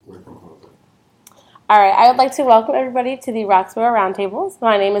All right, I would like to welcome everybody to the Roxborough Roundtables.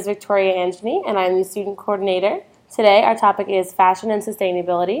 My name is Victoria Angeny, and I'm the student coordinator. Today, our topic is fashion and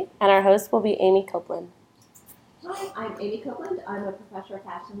sustainability, and our host will be Amy Copeland. Hi, I'm Amy Copeland. I'm a professor of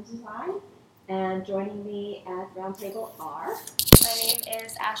fashion design, and joining me at Roundtable are... My name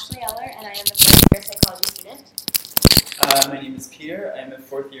is Ashley Eller, and I am a fourth-year psychology student. My name is Peter. I'm a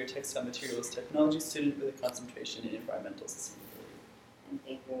fourth-year textile materials technology student with a concentration in environmental sustainability. I'm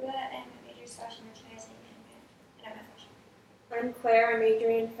Faith Ruda, and my major is fashion merchandising and I'm a freshman. I'm Claire. I'm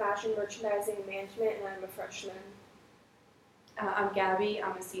majoring in fashion merchandising and management, and I'm a freshman. I'm Gabby.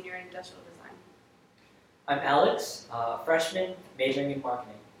 I'm a senior in industrial design. I'm Alex, freshman, majoring in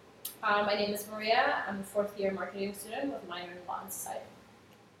marketing. My name is Maria. I'm a fourth-year marketing student with a minor in law and society.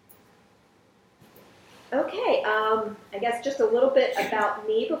 Okay, I guess just a little bit about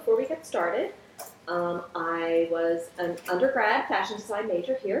me before we get started. I was an undergrad fashion design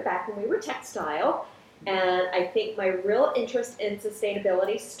major here back when we were textile, and I think my real interest in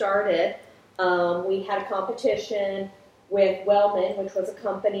sustainability started, we had a competition with Wellman, which was a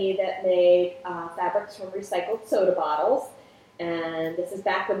company that made fabrics from recycled soda bottles, and this is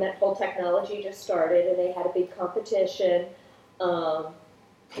back when that whole technology just started, and they had a big competition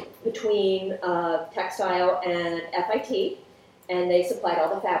between textile and FIT, and they supplied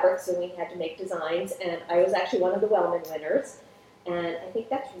all the fabrics, and we had to make designs, and I was actually one of the Wellman winners, and I think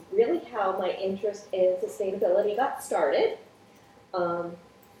that's really how my interest in sustainability got started.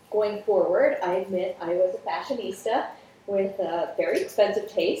 Going forward, I admit I was a fashionista with a very expensive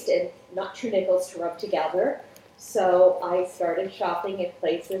taste and not two nickels to rub together, so I started shopping in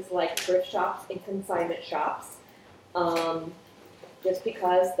places like thrift shops and consignment shops, just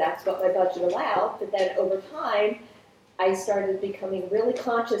because that's what my budget allowed. But then over time, I started becoming really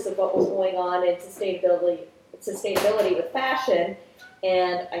conscious of what was going on in sustainability with fashion,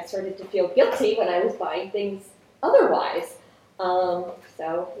 and I started to feel guilty when I was buying things otherwise. So,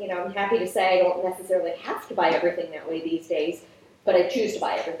 I'm happy to say I don't necessarily have to buy everything that way these days, but I choose to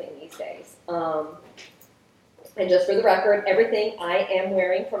buy everything these days. And just for the record, everything I am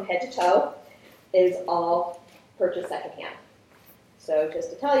wearing from head to toe is all purchased secondhand. So just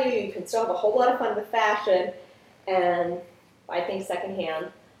to tell you, you can still have a whole lot of fun with fashion and buy things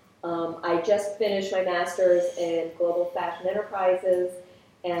secondhand. I just finished my master's in global fashion enterprises,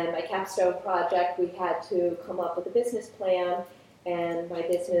 and my capstone project, we had to come up with a business plan, and my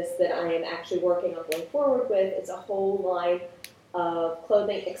business that I am actually working on going forward with is a whole line of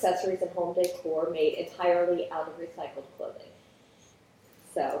clothing, accessories, and home decor made entirely out of recycled clothing.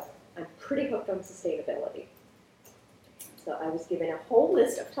 So I'm pretty hooked on sustainability. So I was given a whole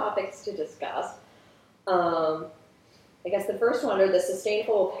list of topics to discuss. I guess the first one are the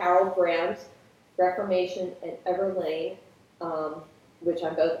sustainable apparel brands, Reformation and Everlane, which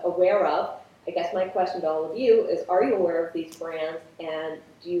I'm both aware of. I guess my question to all of you is, are you aware of these brands, and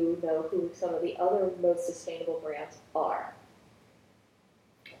do you know who some of the other most sustainable brands are?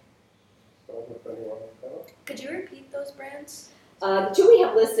 Could you repeat those brands? The two we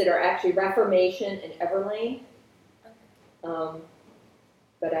have listed are actually Reformation and Everlane.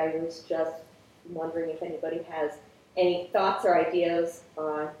 But I was just wondering if anybody has any thoughts or ideas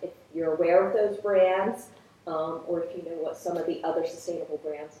on if you're aware of those brands, or if you know what some of the other sustainable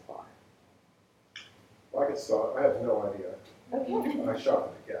brands are. Well, I can start. I have no idea. Okay. I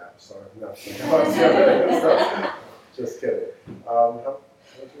shop at the Gap, so I have nothing. So, just kidding.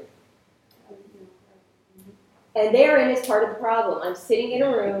 And therein is part of the problem. I'm sitting in a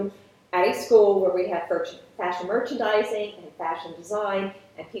room at a school where we have fashion merchandising and fashion design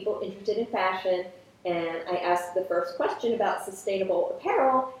and people interested in fashion, and I asked the first question about sustainable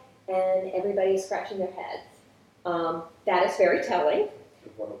apparel, and everybody's scratching their heads. That is very telling,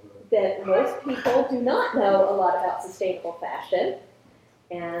 that most people do not know a lot about sustainable fashion,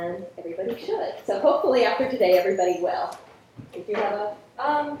 and everybody should. So hopefully after today, everybody will. If you have a...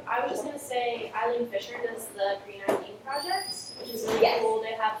 I was just going to say, Eileen Fisher does the Green ID Project, which is really cool.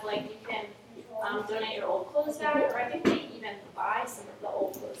 They have, you can donate your old clothes back, or I think they even buy some of the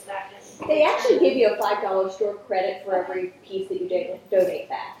old clothes back. They actually give you a $5 store credit for every piece that you donate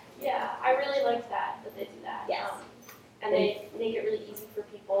back. Yeah, I really liked that they do that. Yes. And they make it really easy for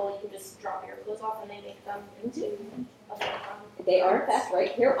people. You can just drop your clothes off and they make them into other fun. They are, in fact,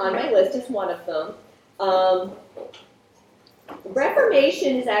 right here on my list is one of them.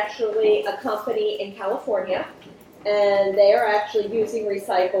 Reformation is actually a company in California, and they are actually using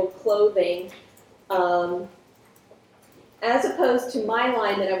recycled clothing, as opposed to my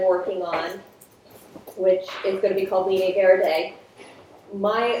line that I'm working on, which is going to be called Linea Verde.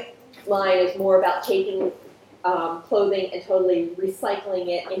 My line is more about taking clothing and totally recycling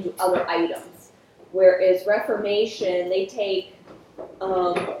it into other items. Whereas Reformation, they take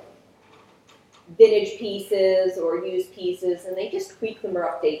vintage pieces or used pieces and they just tweak them or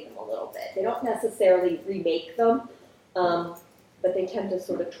update them a little bit. They don't necessarily remake them, but they tend to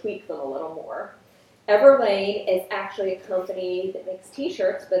sort of tweak them a little more. Everlane is actually a company that makes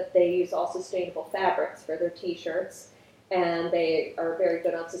t-shirts, but they use all sustainable fabrics for their t-shirts, and they are very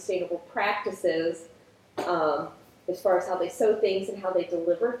good on sustainable practices as far as how they sew things and how they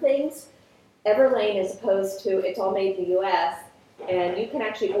deliver things. Everlane, as opposed to, it's all made in the US, and you can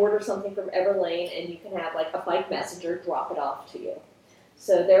actually order something from Everlane and you can have like a bike messenger drop it off to you.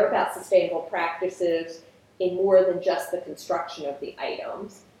 So they're about sustainable practices in more than just the construction of the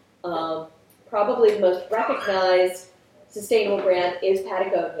items. Probably the most recognized sustainable brand is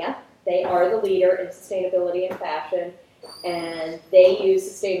Patagonia. They are the leader in sustainability and fashion, and they use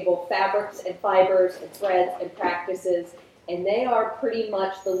sustainable fabrics and fibers and threads and practices, and they are pretty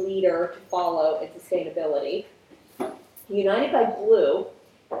much the leader to follow in sustainability. United by Blue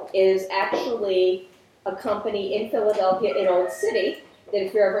is actually a company in Philadelphia, in Old City, that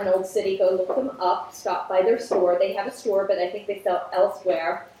if you're ever in Old City, go look them up, stop by their store. They have a store, but I think they sell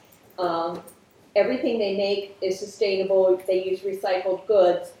elsewhere. Everything they make is sustainable. They use recycled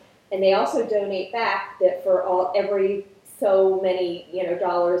goods, and they also donate back that for every so many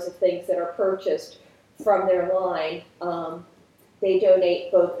dollars of things that are purchased from their line. They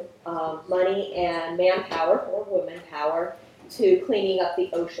donate both money and manpower, or woman power, to cleaning up the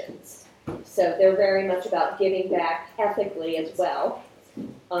oceans. So they're very much about giving back ethically as well.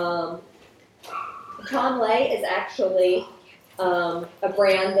 Tonlé is actually a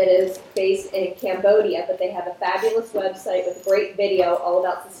brand that is based in Cambodia, but they have a fabulous website with a great video all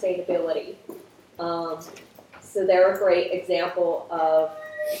about sustainability. So they're a great example of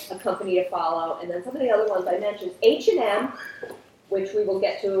a company to follow. And then some of the other ones I mentioned, H&M, which we will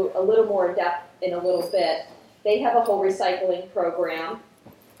get to a little more in depth in a little bit. They have a whole recycling program.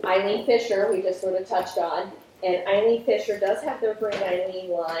 Eileen Fisher, we just sort of touched on, and Eileen Fisher does have their Green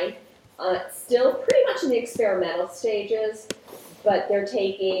Eileen line. Still pretty much in the experimental stages, but they're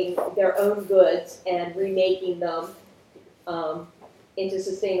taking their own goods and remaking them into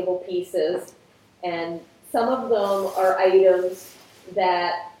sustainable pieces. And some of them are items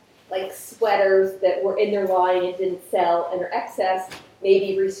that, like sweaters that were in their line and didn't sell and are excess, may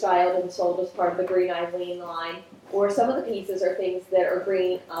be restyled and sold as part of the Green Eileen line. Or some of the pieces are things that are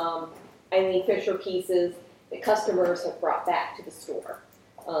Green Eileen Fisher pieces that customers have brought back to the store.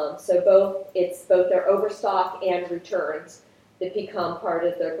 So it's both their overstock and returns that become part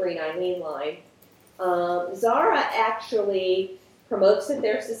of their Green Eileen line. Zara actually promotes that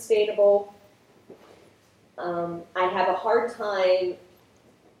they're sustainable. I have a hard time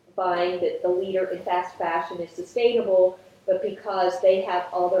buying that the leader in fast fashion is sustainable, but because they have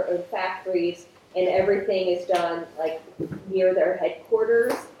all their own factories and everything is done like near their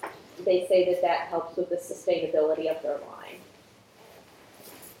headquarters, they say that that helps with the sustainability of their line.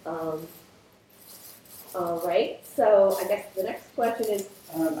 All right, so I guess the next question is...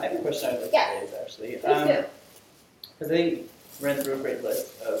 I have a question I'd like yes. to raise, actually. Please do. Because I ran through a great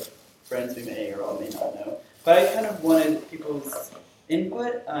list of brands we may or all may not know. But I kind of wanted people's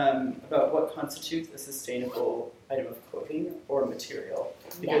input about what constitutes a sustainable item of clothing or material.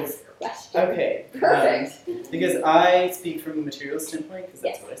 Because, yes, question. Okay. Perfect. Because I speak from a materials standpoint, because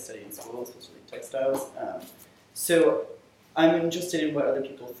that's yes. what I study in school, especially textiles. So I'm interested in what other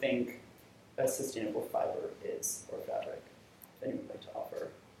people think a sustainable fiber is, or fabric. If anyone would like to offer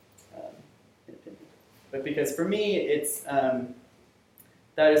an opinion. But because for me, it's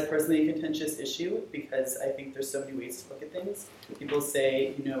that is personally a contentious issue, because I think there's so many ways to look at things. People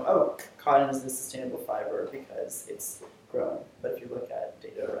say, oh, cotton is a sustainable fiber because it's grown. But if you look at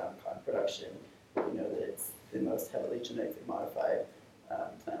data around cotton production, you know that it's the most heavily genetically modified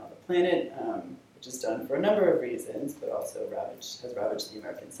plant on the planet, which is done for a number of reasons, but also has ravaged the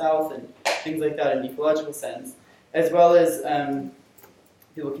American South and things like that in an ecological sense, as well as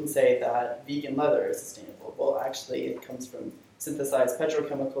people can say that vegan leather is sustainable. Well, actually, it comes from synthesized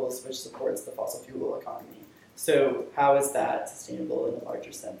petrochemicals, which supports the fossil fuel economy. So how is that sustainable in a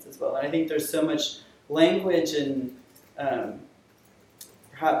larger sense as well? And I think there's so much language and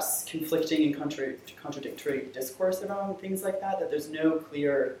perhaps conflicting and contradictory discourse around things like that, that there's no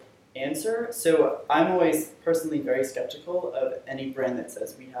clear answer. So I'm always personally very skeptical of any brand that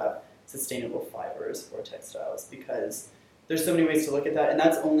says we have sustainable fibers or textiles, because there's so many ways to look at that, and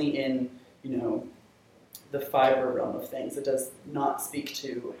that's only in, the fiber realm of things. It does not speak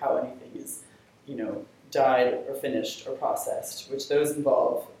to how anything is, dyed or finished or processed, which those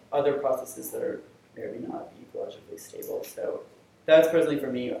involve other processes that may or may not be ecologically stable. So that's personally for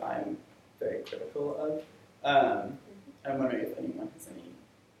me, I'm very critical of. I'm wondering if anyone has any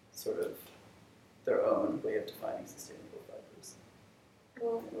sort of their own way of defining sustainable fibers.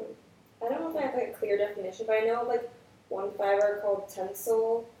 Well, I don't know if I have like a clear definition, but I know like one fiber called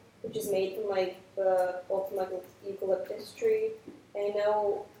Tencel, which is made from like from like eucalyptus tree. And I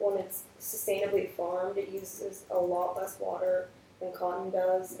know when it's sustainably farmed, it uses a lot less water than cotton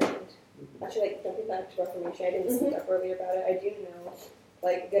does. And actually, like jumping back to Reformation, I didn't speak up earlier about it. I do know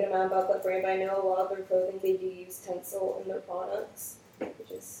like a good amount about that brand, but I know a lot of their clothing they do use Tencel in their products,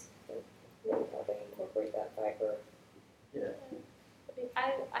 which is like, really how they incorporate that fiber. Yeah.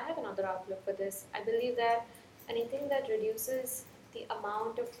 I have another outlook for this. I believe that anything that reduces the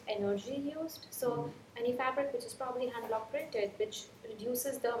amount of energy used, so any fabric which is probably hand block printed, which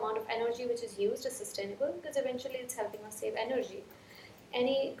reduces the amount of energy which is used, is sustainable because eventually it's helping us save energy.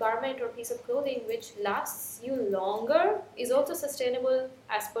 Any garment or piece of clothing which lasts you longer is also sustainable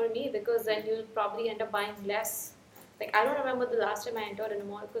as per me, because then you'll probably end up buying less. Like, I don't remember the last time I entered in a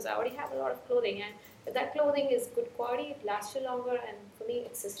mall because I already have a lot of clothing, and if that clothing is good quality, it lasts you longer, and for me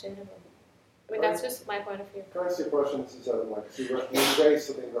it's sustainable. I mean, that's just my point of view. Can I ask you a question? This is Evan. Like, so you raised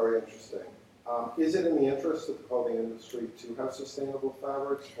something very interesting. Is it in the interest of the clothing industry to have sustainable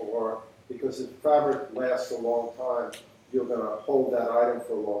fabrics, or because if fabric lasts a long time, you're going to hold that item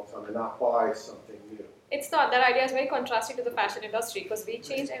for a long time and not buy something new? It's not. That idea is very contrasting to the fashion industry because we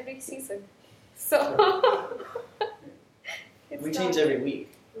change every season. So We change every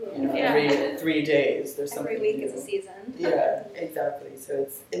week. You know, Yeah. every 3 days there's something Every week new. is a season. Yeah, exactly. So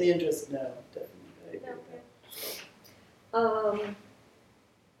it's in the interest. No, definitely. I agree with that.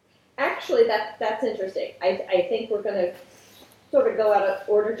 Actually, that's interesting. I think we're going to sort of go out of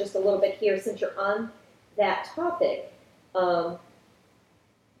order just a little bit here since you're on that topic.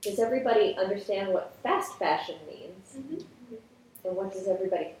 Does everybody understand what fast fashion means? Mm-hmm. And what does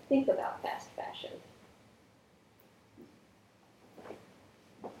everybody think about fast fashion?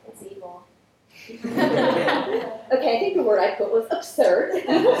 It's evil. Okay, I think the word I put was absurd.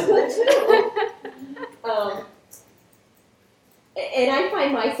 Evil's good too. And I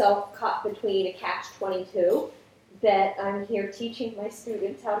find myself caught between a catch-22 that I'm here teaching my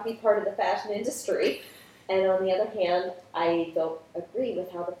students how to be part of the fashion industry. And on the other hand, I don't agree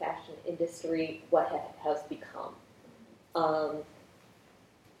with how the fashion industry, what has become.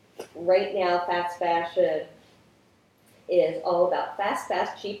 Right now, fast fashion is all about fast,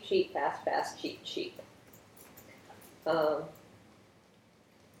 fast, cheap, cheap, fast, fast, cheap, cheap.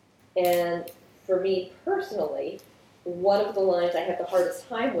 And for me personally, one of the lines I have the hardest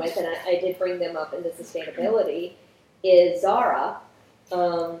time with, and I did bring them up into sustainability, is Zara.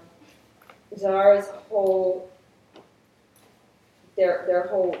 Zara's whole, their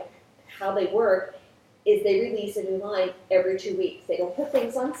whole, how they work is they release a new line every 2 weeks. They don't put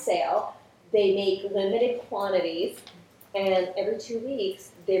things on sale. They make limited quantities, and every 2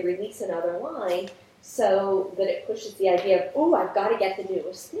 weeks they release another line so that it pushes the idea of, oh, I've got to get the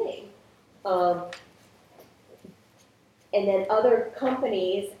newest thing. And then other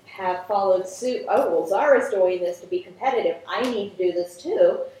companies have followed suit. Oh, well, Zara's doing this to be competitive. I need to do this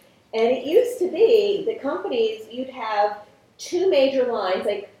too. And it used to be the companies, you'd have two major lines,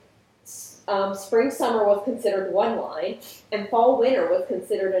 like spring, summer was considered one line, and fall, winter was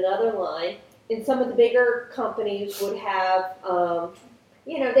considered another line. And some of the bigger companies would have,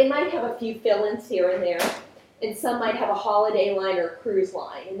 they might have a few fill-ins here and there, and some might have a holiday line or a cruise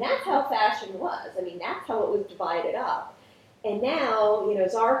line. And that's how fashion was. I mean, that's how it was divided up. And now,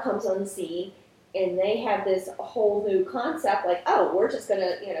 Zara comes on the scene, and they have this whole new concept, like, oh, we're just going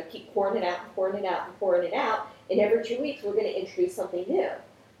to, keep pouring it out and pouring it out and pouring it out, and every 2 weeks we're going to introduce something new.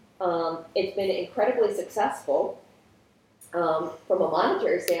 It's been incredibly successful. From a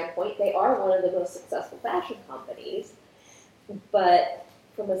monetary standpoint, they are one of the most successful fashion companies, but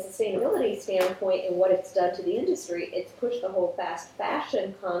from a sustainability standpoint and what it's done to the industry, it's pushed the whole fast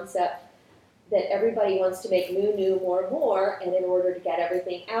fashion concept that everybody wants to make new, more and more, and in order to get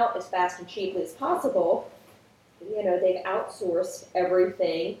everything out as fast and cheaply as possible, they've outsourced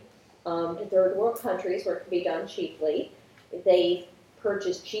everything to third world countries where it can be done cheaply. They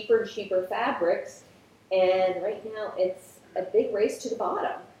purchase cheaper and cheaper fabrics, and right now it's a big race to the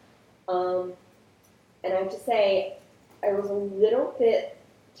bottom. And I have to say, I was a little bit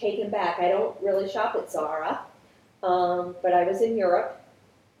taken back. I don't really shop at Zara, but I was in Europe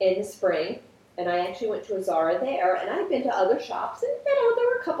in the spring, and I actually went to a Zara there, and I've been to other shops, and there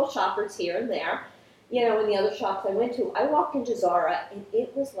were a couple shoppers here and there. In the other shops I went to, I walked into Zara, and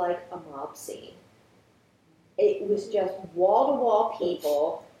it was like a mob scene. It was just wall-to-wall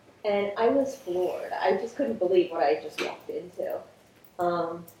people, and I was floored. I just couldn't believe what I just walked into.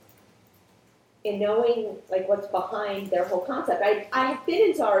 in knowing like what's behind their whole concept. I have been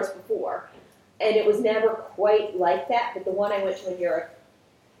in Zara's before, and it was never quite like that, but the one I went to in Europe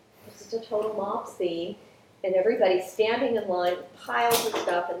was just a total mobs theme, and everybody's standing in line with piles of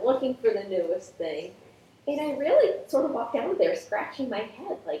stuff and looking for the newest thing. And I really sort of walked out of there scratching my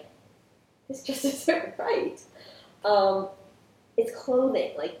head, like, this just isn't right. It's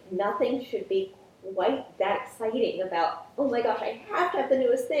clothing. Like, nothing should be quite that exciting about, oh my gosh, I have to have the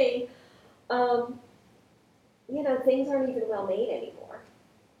newest thing. Things aren't even well made anymore.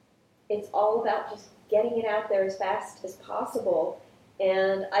 It's all about just getting it out there as fast as possible.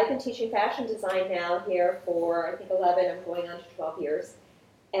 And I've been teaching fashion design now here for, I think, 11, I'm going on to 12 years.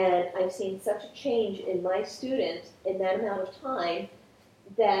 And I've seen such a change in my students in that amount of time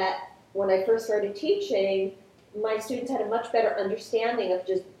that when I first started teaching, my students had a much better understanding of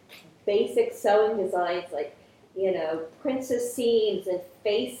just basic sewing designs like, princess seams and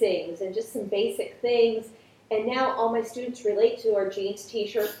facings and just some basic things. And now all my students relate to are jeans,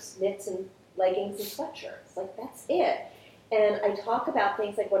 t-shirts, knits, and leggings and sweatshirts. Like, that's it. And I talk about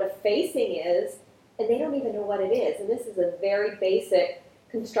things like what a facing is, and they don't even know what it is. And this is a very basic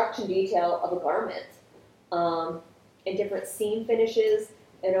construction detail of a garment. And different seam finishes,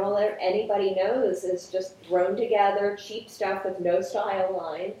 and all that anybody knows is just thrown together, cheap stuff with no style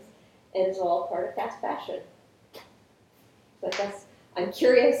lines, and it's all part of fast fashion. But I'm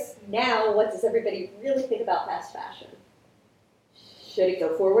curious now, what does everybody really think about fast fashion? Should it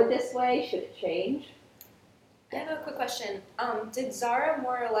go forward this way? Should it change? I have a quick question. Did Zara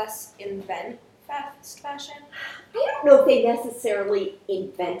more or less invent fast fashion? I don't know if they necessarily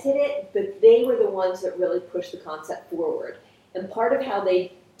invented it, but they were the ones that really pushed the concept forward. And part of how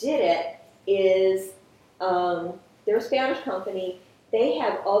they did it is they're a Spanish company. They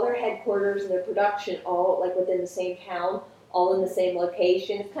have all their headquarters and their production all like within the same town, all in the same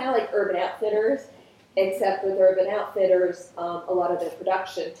location. It's kind of like Urban Outfitters, except with Urban Outfitters, a lot of their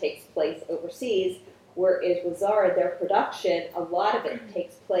production takes place overseas, whereas with Zara, their production, a lot of it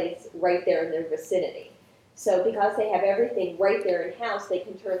takes place right there in their vicinity. So because they have everything right there in-house, they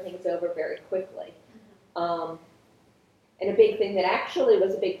can turn things over very quickly. And a big thing that actually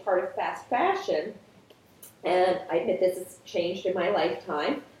was a big part of fast fashion, and I admit this has changed in my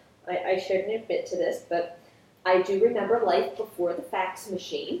lifetime. I shouldn't admit to this, but I do remember life before the fax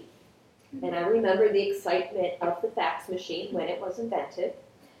machine. And I remember the excitement of the fax machine when it was invented.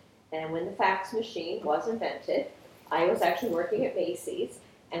 And when the fax machine was invented, I was actually working at Macy's,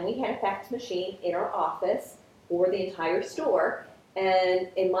 and we had a fax machine in our office for the entire store. And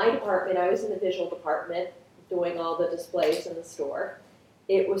in my department, I was in the visual department doing all the displays in the store.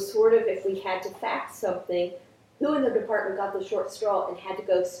 It was sort of, if we had to fax something, who in the department got the short straw and had to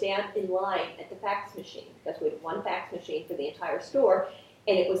go stand in line at the fax machine, because we had one fax machine for the entire store,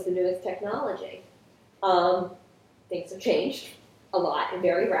 and it was the newest technology. Things have changed a lot and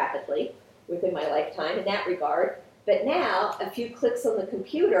very rapidly within my lifetime in that regard. But now, a few clicks on the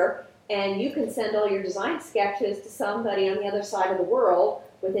computer, and you can send all your design sketches to somebody on the other side of the world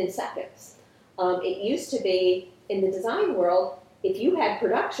within seconds. It used to be, in the design world, if you had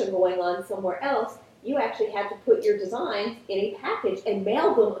production going on somewhere else, you actually had to put your designs in a package and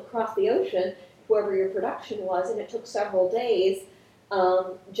mail them across the ocean to whoever your production was, and it took several days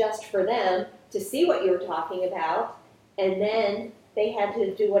just for them to see what you were talking about, and then they had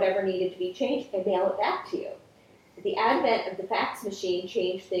to do whatever needed to be changed and mail it back to you. The advent of the fax machine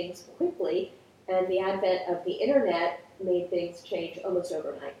changed things quickly, and the advent of the internet made things change almost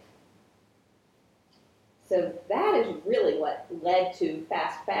overnight. So that is really what led to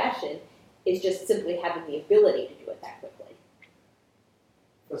fast fashion, is just simply having the ability to do it that quickly.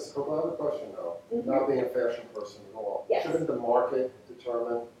 That's a couple other question though, not being a fashion person at all. Yes. Shouldn't the market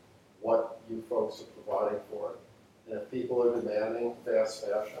determine what you folks are providing for it? And if people are demanding fast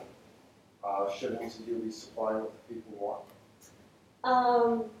fashion, shouldn't you be supplying what the people want?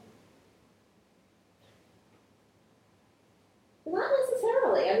 Not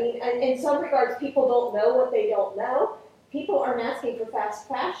necessarily. I mean, in some regards, people don't know what they don't know. People aren't asking for fast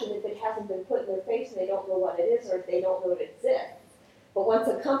fashion if it hasn't been put in their face and they don't know what it is, or if they don't know it exists. But once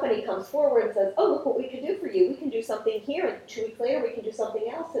a company comes forward and says, oh, look what we can do for you. We can do something here, and 2 weeks later we can do something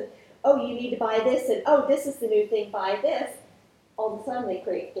else, and oh, you need to buy this, and oh, this is the new thing, buy this. All of a sudden they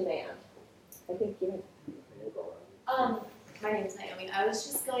create demand. I think you My name is Naomi. I was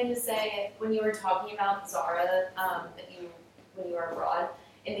just going to say, when you were talking about Zara, when you were abroad,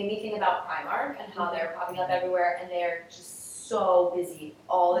 it made me think about Primark and how they're popping up everywhere, and they're just so busy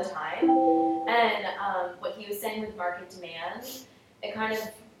all the time. And what he was saying with market demand, it kind of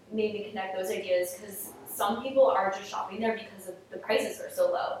made me connect those ideas, because some people are just shopping there because of the prices are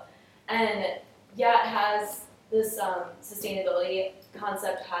so low. And yeah, it has this sustainability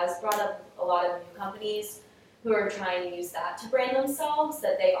concept has brought up a lot of new companies who are trying to use that to brand themselves,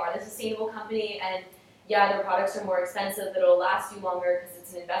 that they are the sustainable company, and yeah, their products are more expensive, but it'll last you longer because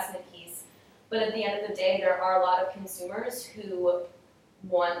it's an investment piece. But at the end of the day, there are a lot of consumers who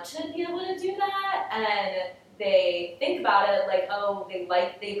want to be able to do that, and they think about it like, oh, they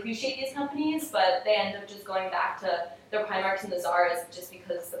appreciate these companies, but they end up just going back to their Primarks and the Zaras just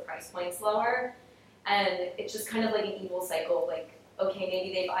because the price point's lower. And it's just kind of like an evil cycle, like, okay,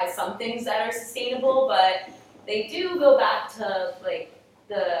 maybe they buy some things that are sustainable, but they do go back to like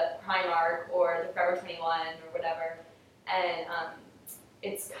the Primark or the Forever 21 or whatever, and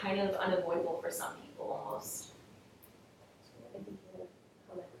it's kind of unavoidable for some people almost.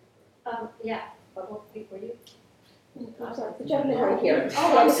 Yeah. Were you? I'm sorry, the gentleman right here.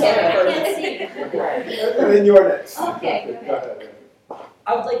 Oh, I'm sorry, I can't see. And then you're next. Okay, Go ahead.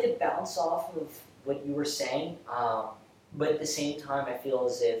 I would like to bounce off of what you were saying, but at the same time, I feel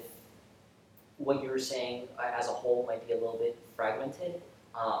as if what you were saying as a whole might be a little bit fragmented.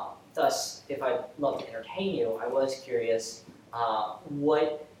 Thus, if I'd love to entertain you, I was curious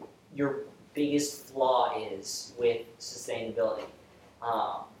what your biggest flaw is with sustainability.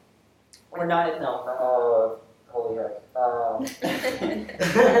 Or not, no, holy heck.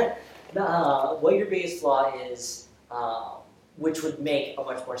 What your biggest flaw is, which would make a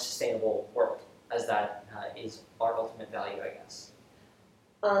much more sustainable world, as that is our ultimate value, I guess.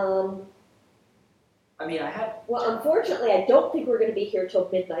 I mean, Well, unfortunately, I don't think we're going to be here till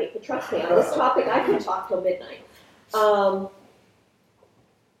midnight, but trust me, on this topic, I can talk till midnight.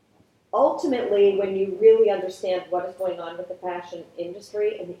 Ultimately, when you really understand what is going on with the fashion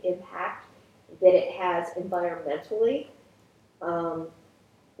industry and the impact that it has environmentally,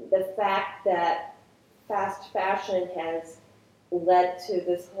 the fact that fast fashion has led to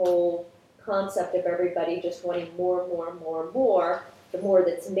this whole concept of everybody just wanting more, the more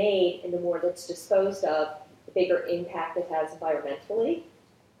that's made and the more that's disposed of, the bigger impact it has environmentally.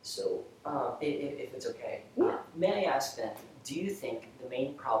 So, if it's okay, Yeah. May I ask then, do you think the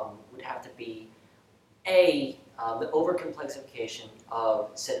main problem would have to be the overcomplexification of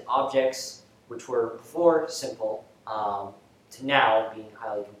said objects, which were before simple, to now being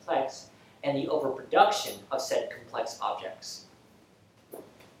highly complex, and the overproduction of said complex objects?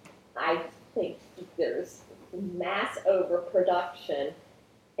 I think there's mass overproduction,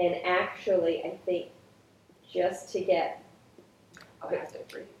 and actually, I think just to get I would have to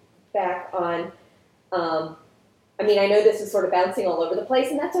agree. back on, I mean, I know this is sort of bouncing all over the place,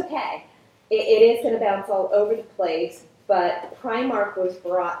 and that's okay. It is going to bounce all over the place, but Primark was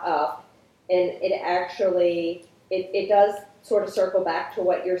brought up, and it actually, it does sort of circle back to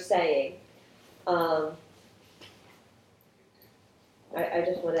what you're saying. I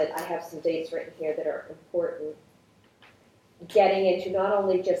just wanted, I have some dates written here that are important. Getting into not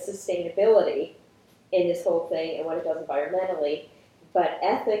only just sustainability in this whole thing and what it does environmentally, but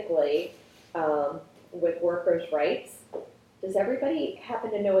ethically with workers' rights. Does everybody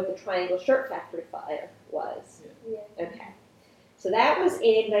happen to know what the Triangle Shirt Factory fire was? Yeah. Okay. So that was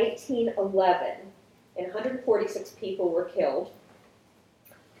in 1911, and 146 people were killed.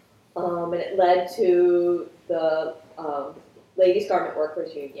 And it led to the Ladies Garment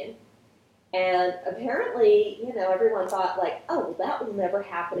Workers Union. And apparently, you know, everyone thought like, oh, well, that will never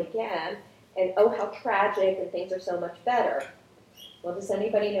happen again. And oh, how tragic, and things are so much better. Well, does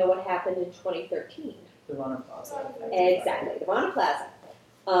anybody know what happened in 2013? The Rana Plaza. Exactly, the Rana Plaza.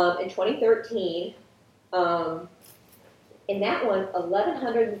 In 2013, in that one,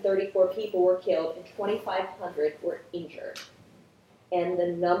 1,134 people were killed and 2,500 were injured. And the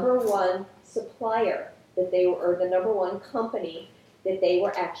number one supplier that they were, or the number one company that they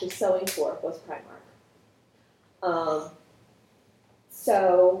were actually sewing for was Primark.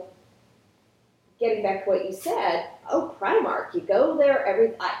 So, getting back to what you said, oh, Primark, you go there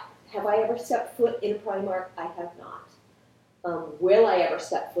have I ever stepped foot in a Primark? I have not. Will I ever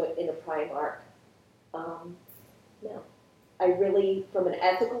step foot in a Primark? No. I really, from an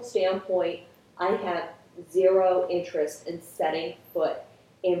ethical standpoint, I have zero interest in setting foot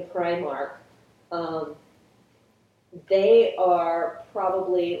in Primark. They are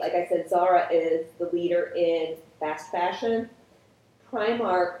probably, like I said, Zara is the leader in fast fashion.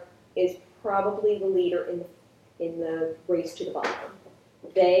 Primark is probably the leader in the race to the bottom.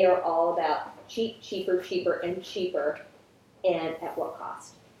 They are all about cheap, cheaper, cheaper, and cheaper, and at what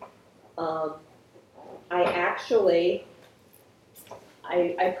cost?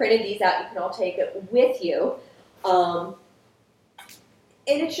 I printed these out. You can all take it with you. And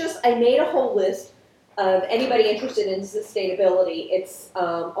it's just, I made a whole list Anybody interested in sustainability, it's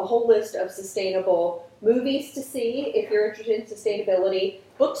a whole list of sustainable movies to see if you're interested in sustainability,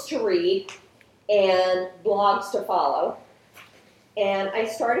 books to read, and blogs to follow. And I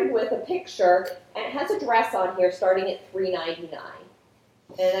started with a picture, and it has a dress on here starting at $3.99.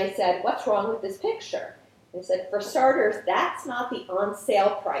 And I said, what's wrong with this picture? And I said, for starters, that's not the on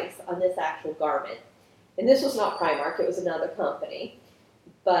sale price on this actual garment. And this was not Primark, it was another company.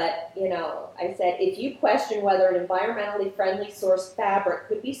 But, you know, I said, if you question whether an environmentally friendly sourced fabric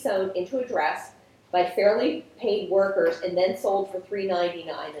could be sewn into a dress by fairly paid workers and then sold for $3.99,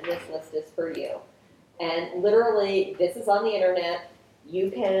 then this list is for you. And literally, this is on the internet. You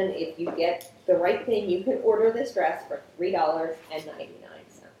can, if you get the right thing, you can order this dress for $3.99.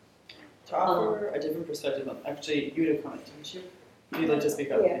 To offer a different perspective on, actually, you had a comment, didn't you? You'd like to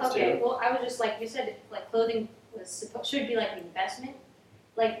speak up, please, Okay, too. well, I was just like, you said, like, clothing should be like an investment,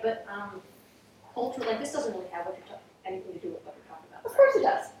 like, but, culture, like, this doesn't really have anything to do with what we're talking about. Of course it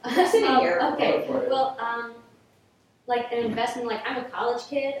does. I'm sitting here. Okay, well, like, an investment, like, I'm a college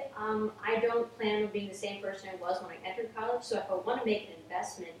kid, I don't plan on being the same person I was when I entered college, so if I want to make an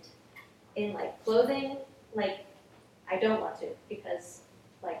investment in, like, clothing, like, I don't want to, because,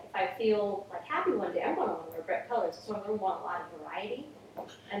 like, if I feel, like, happy one day, I'm going to want to wear bright colors, so I'm going to want a lot of variety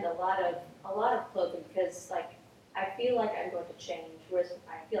and a lot of clothing, because, like, I feel like I'm going to change, whereas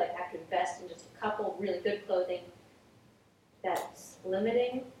I feel like I have to invest in just a couple really good clothing that's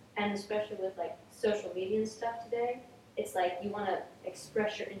limiting, and especially with, like, social media and stuff today, it's like you want to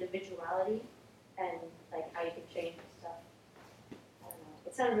express your individuality and, like, how you can change and stuff. I don't know.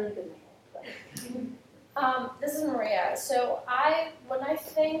 It sounded really good in my head, but... This is Maria. So when I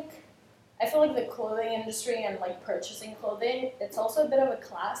feel like the clothing industry and like purchasing clothing, it's also a bit of a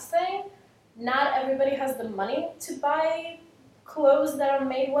class thing. Not everybody has the money to buy clothes that are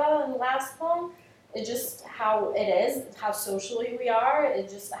made well and last long. It's just how it is, how socially we are. It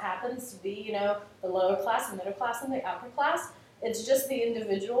just happens to be, you know, the lower class, the middle class, and the upper class. It's just the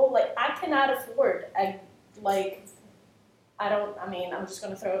individual. Like, I cannot afford I'm just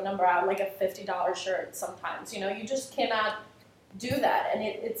going to throw a number out, like a $50 shirt sometimes. You know, you just cannot do that. And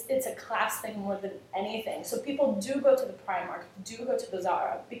it's a class thing more than anything. So people do go to the Primark, do go to the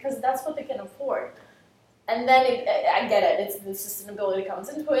Zara, because that's what they can afford. And then, I get it, it's the sustainability comes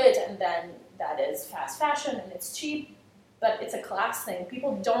into it, and then that is fast fashion, and it's cheap, but it's a class thing.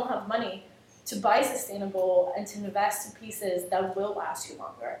 People don't have money to buy sustainable and to invest in pieces that will last you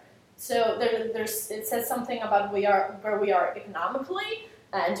longer. So it says something about where we are economically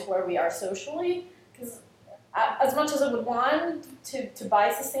and where we are socially. Because as much as I would want to buy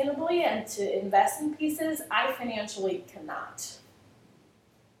sustainably and to invest in pieces, I financially cannot.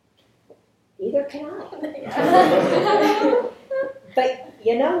 Neither can I. But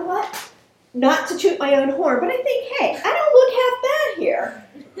you know what? Not to toot my own horn, but I think, hey, I don't look half bad here.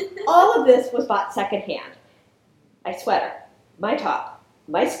 All of this was bought secondhand. My sweater, my top,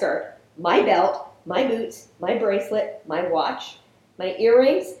 my skirt, my belt, my boots, my bracelet, my watch, my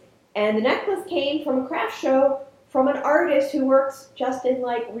earrings, and the necklace came from a craft show from an artist who works just in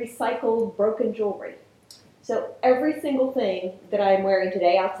like recycled broken jewelry. So every single thing that I'm wearing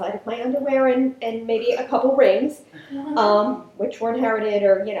today, outside of my underwear and maybe a couple rings, which were inherited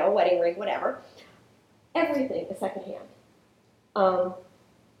or, you know, wedding ring, whatever, everything is secondhand.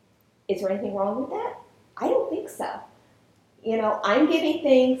 Is there anything wrong with that? I don't think so. You know, I'm giving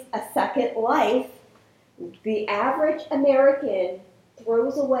things a second life. The average American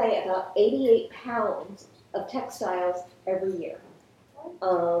throws away about 88 pounds of textiles every year.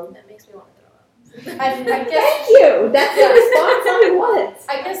 That makes me want to throw up. I guess, thank you. That's the response I want.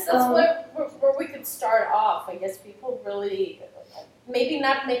 I guess that's where we could start off. I guess people really, maybe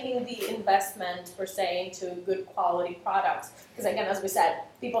not making the investment per se into good quality products. Because again, as we said,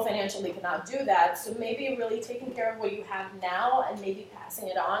 people financially cannot do that. So maybe really taking care of what you have now and maybe passing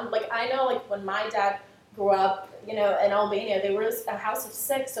it on. Like I know, like when my dad grew up, you know, in Albania, they were a house of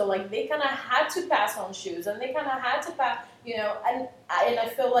 6, so like they kind of had to pass on shoes, and they kind of had to pass, you know, and I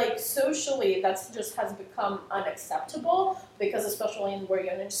feel like socially that's just has become unacceptable, because especially where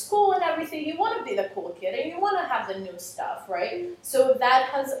you're in school and everything, you want to be the cool kid and you want to have the new stuff, right? So that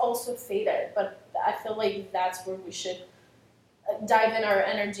has also faded, but I feel like that's where we should dive in our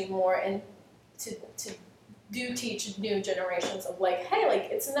energy more and to do teach new generations of like, hey, like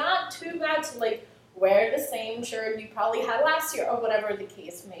it's not too bad to like wear the same shirt you probably had last year, or whatever the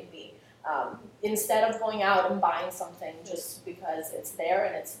case may be, instead of going out and buying something just because it's there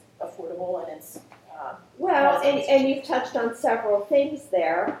and it's affordable and it's well, and you've touched on several things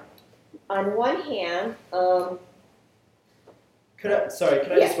there. On one hand, Could I just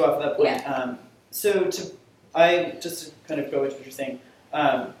go off that point? Just to kind of go into what you're saying,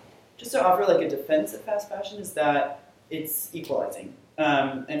 just to offer like a defense of fast fashion is that it's equalizing.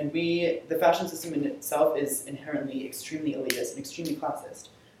 And the fashion system in itself is inherently extremely elitist and extremely classist.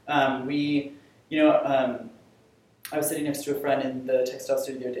 I was sitting next to a friend in the textile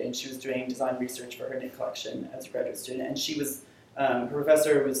studio the other day, and she was doing design research for her knit collection as a graduate student. And she was, her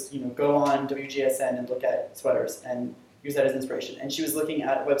professor was, go on WGSN and look at sweaters and use that as inspiration. And she was looking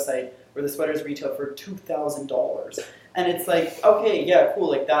at a website where the sweaters retail for $2,000. And it's like, okay, yeah, cool.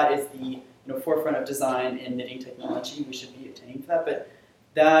 Like that is the forefront of design in knitting technology. We should be attaining for that.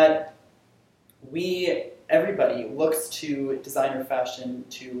 But everybody looks to designer fashion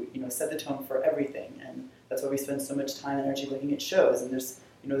to set the tone for everything. And that's why we spend so much time and energy looking at shows. And there's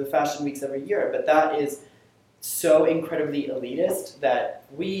the fashion weeks every year. But that is so incredibly elitist that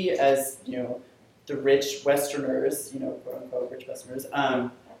we as the rich Westerners, quote unquote rich Westerners,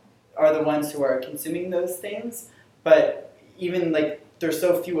 are the ones who are consuming those things. But even like there's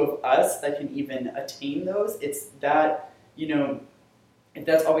so few of us that can even attain those. It's that if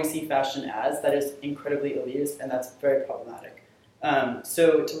that's all we see fashion as, that is incredibly elitist, and that's very problematic.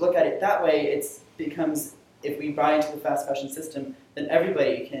 So to look at it that way, it becomes, if we buy into the fast fashion system, then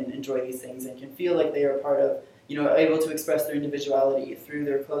everybody can enjoy these things and can feel like they are part of, able to express their individuality through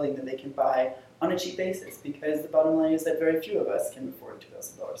their clothing that they can buy on a cheap basis, because the bottom line is that very few of us can afford a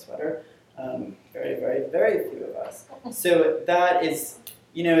 $2,000 sweater. Very, very, very few of us. So that is,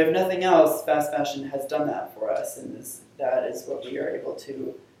 if nothing else, fast fashion has done that for us, and that is what we are able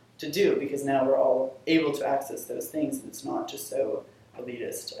to do, because now we're all able to access those things, and it's not just so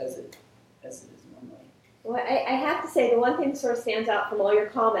elitist as it is normally. Well, I have to say, the one thing that sort of stands out from all your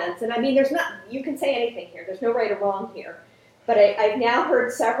comments, and I mean, you can say anything here, there's no right or wrong here, but I've now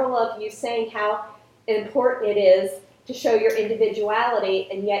heard several of you saying how important it is to show your individuality,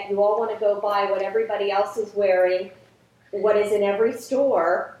 and yet you all want to go buy what everybody else is wearing, what is in every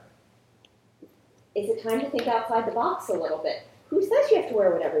store. Is it time to think outside the box a little bit? Who says you have to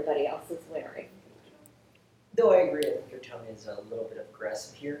wear what everybody else is wearing? Though I agree, I think your tone is a little bit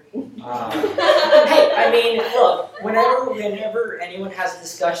aggressive here. Hey, I mean, look, whenever anyone has a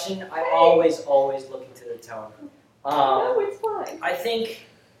discussion, I'm always looking to the tone. No, it's fine. I think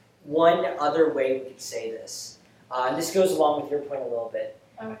one other way we could say this, and this goes along with your point a little bit,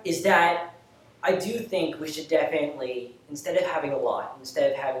 is that I do think we should definitely, instead of having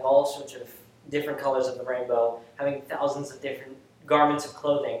all sorts of different colors of the rainbow, having thousands of different garments of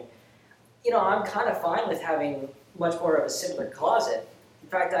clothing, I'm kind of fine with having much more of a simpler closet. In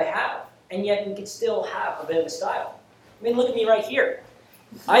fact, I have. And yet we could still have a bit of a style. I mean, look at me right here.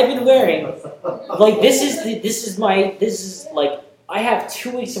 I've been wearing, like, I have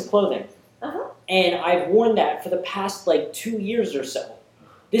 2 weeks of clothing. And I've worn that for the past, 2 years or so.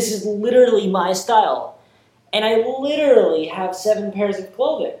 This is literally my style. And I literally have 7 pairs of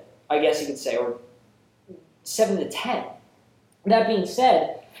clothing, I guess you could say, or 7 to 10. That being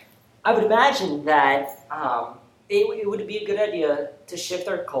said, I would imagine that it would be a good idea to shift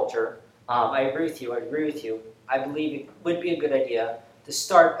our culture. I agree with you. I believe it would be a good idea to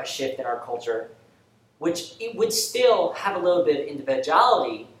start a shift in our culture, which it would still have a little bit of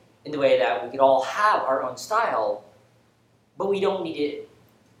individuality in the way that we could all have our own style, but we don't need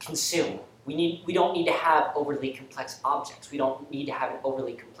to consume. We don't need to have overly complex objects. We don't need to have an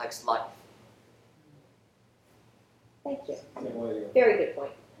overly complex life. Thank you. Very good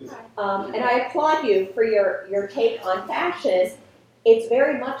point. And I applaud you for your take on fashion. It's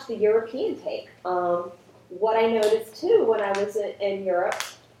very much the European take. What I noticed too when I was in Europe,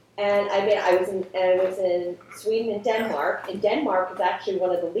 and I was in Sweden and Denmark. And Denmark is actually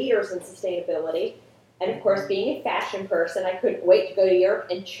one of the leaders in sustainability. And of course, being a fashion person, I couldn't wait to go to Europe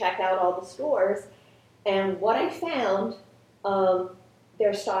and check out all the stores. And what I found,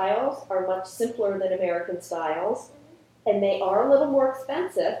 their styles are much simpler than American styles. And they are a little more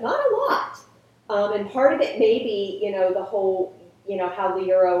expensive, not a lot. And part of it may be, the whole, how the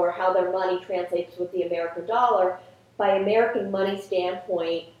euro or how their money translates with the American dollar. By American money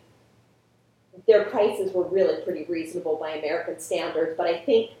standpoint, their prices were really pretty reasonable by American standards. But I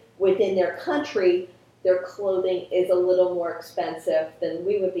think within their country, their clothing is a little more expensive than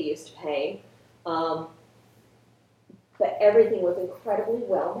we would be used to paying. But everything was incredibly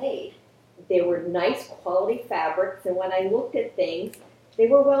well made. They were nice quality fabrics, and when I looked at things, they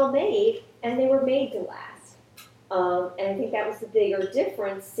were well made, and they were made to last. And I think that was the bigger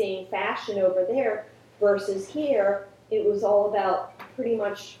difference, seeing fashion over there versus here. It was all about pretty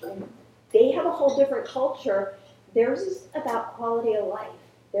much, they have a whole different culture. Theirs is about quality of life.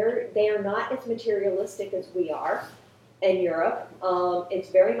 They are not as materialistic as we are. in Europe. It's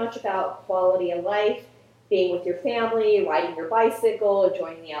very much about quality of life, being with your family, riding your bicycle,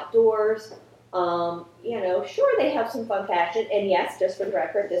 enjoying the outdoors. Sure, they have some fun fashion, and yes, just for the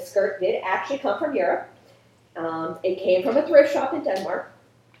record, this skirt did actually come from Europe. It came from a thrift shop in Denmark.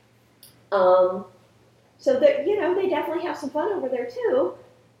 So that, they definitely have some fun over there too,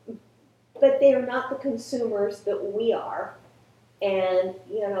 but they are not the consumers that we are. And,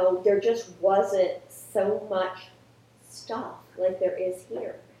 there just wasn't so much stuff like there is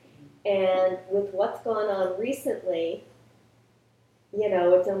here. And with what's gone on recently,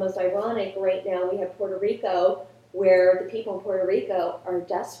 it's almost ironic right now we have Puerto Rico where the people in Puerto Rico are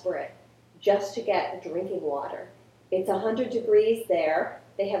desperate just to get drinking water. It's 100 degrees there.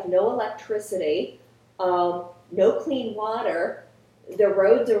 They have no electricity, no clean water. Their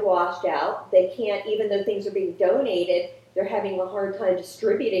roads are washed out. They can't, even though things are being donated, they're having a hard time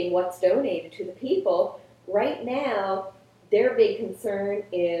distributing what's donated to the people. Right now, their big concern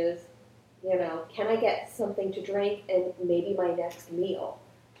is, can I get something to drink and maybe my next meal?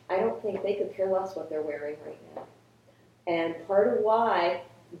 I don't think they could care less what they're wearing right now. And part of why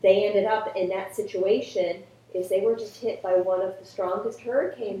they ended up in that situation is they were just hit by one of the strongest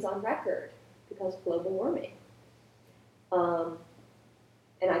hurricanes on record because of global warming.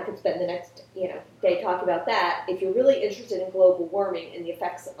 And I could spend the next day talking about that. If you're really interested in global warming and the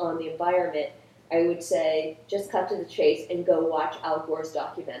effects on the environment, I would say just cut to the chase and go watch Al Gore's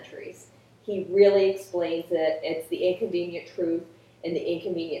documentaries. He really explains it. It's The Inconvenient Truth and The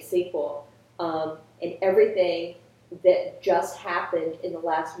Inconvenient Sequel. And everything that just happened in the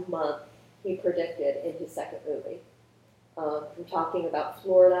last month, he predicted in his second movie. From talking about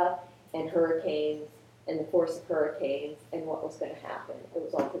Florida and hurricanes and the force of hurricanes and what was going to happen. It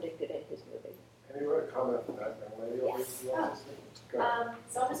was all predicted in his movie. Anyone comment on that, young lady? Yes. Go ahead.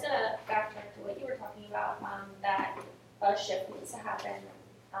 So I'm just going to backtrack to what you were talking about, that a shift needs to happen.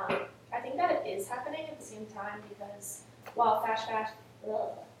 I think that it is happening at the same time because while fast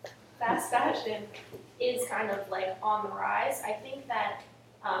fashion is kind of like on the rise, I think that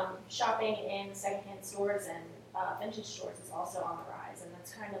shopping in secondhand stores and vintage stores is also on the rise, and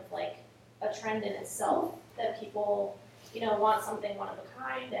that's kind of like a trend in itself that people, want something one of a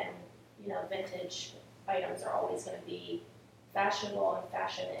kind, and vintage items are always going to be fashionable, and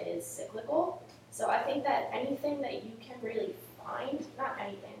fashion is cyclical. So I think that anything that you can really find, not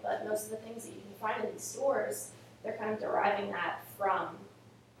anything, but most of the things that you can find in these stores, they're kind of deriving that from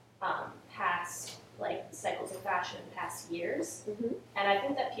past cycles of fashion in past years. Mm-hmm. And I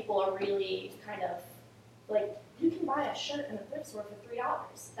think that people are really kind of you can buy a shirt in a thrift store for $3.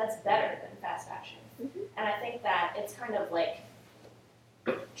 That's better than fast fashion. Mm-hmm. And I think that it's kind of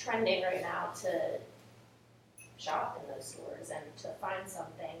trending right now to shop in those stores and to find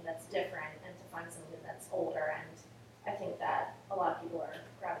something that's different and to find something that's older. And I think that a lot of people are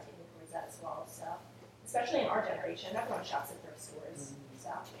gravitating towards that as well. So, especially in our generation, everyone shops at thrift stores. So,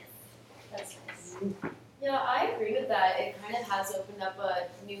 that's nice. Yeah, I agree with that. It kind of has opened up a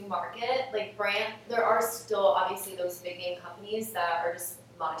new market. There are still obviously those big name companies that are just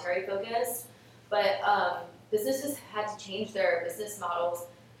monetary focused, but businesses had to change their business models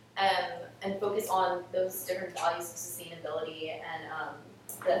and focus on those different values of sustainability and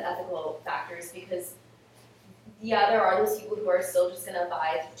the ethical factors because, yeah, there are those people who are still just going to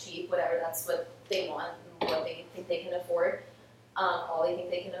buy cheap, whatever, that's what they want and what they think they can afford, all they think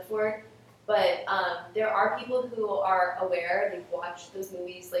they can afford. But there are people who are aware, they've watched those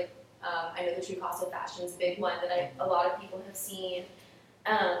movies, I know The True Cost of Fashion is a big one that a lot of people have seen.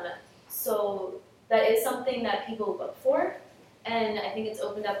 So that is something that people look for, and I think it's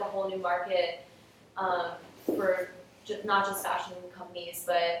opened up a whole new market for not just fashion companies,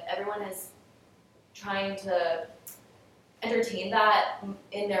 but everyone is trying to entertain that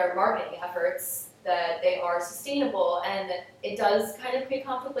in their marketing efforts, that they are sustainable, and it does kind of create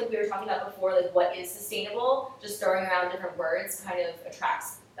conflict, like we were talking about before, what is sustainable, just throwing around different words kind of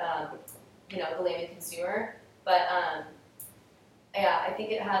attracts, the layman consumer, but yeah, I think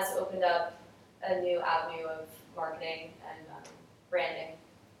it has opened up a new avenue of marketing and branding.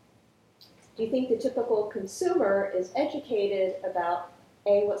 Do you think the typical consumer is educated about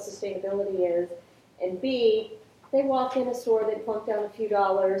A, what sustainability is, and B, they walk in a store, they plunk down a few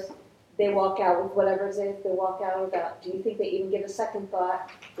dollars, they walk out with whatever it is they walk out without. Do you think they even give a second thought?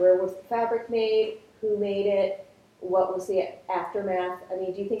 Where was the fabric made? Who made it? What was the aftermath? I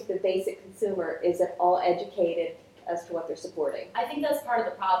mean, do you think the basic consumer is at all educated as to what they're supporting? I think that's part of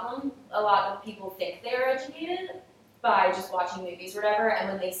the problem. A lot of people think they're educated by just watching movies or whatever, and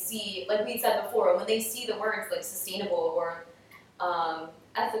when they see, like we said before, when they see the words sustainable or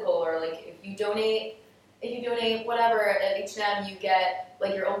ethical, or if you donate if you donate whatever at H&M, you get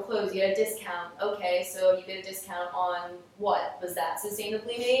like your own clothes, you get a discount. Okay, so you get a discount on what? Was that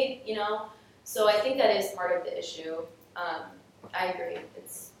sustainably made? You know? So I think that is part of the issue. I agree.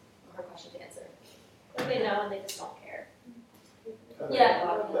 It's a hard question to answer. Or they know and they just don't care. Yeah, a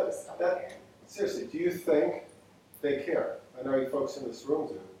lot of people just don't care. Seriously, do you think they care? I know you folks in this room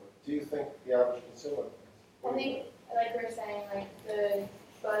do, but do you think the average consumer? I think, like we were saying, like the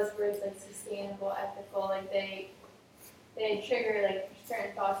buzzwords like sustainable, ethical, like they trigger like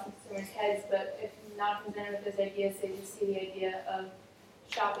certain thoughts in consumers' heads, but if not presented with those ideas, they just see the idea of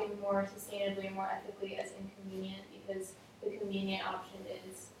shopping more sustainably, more ethically as inconvenient because the convenient option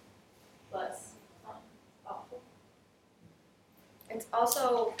is less awful. It's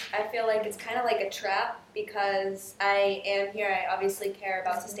also, I feel like it's kind of like a trap because I am here, I obviously care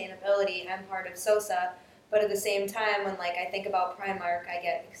about sustainability, I'm part of SOSA, but at the same time, when like I think about Primark, I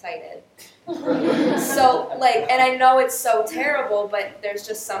get excited. So like, and I know it's so terrible, but there's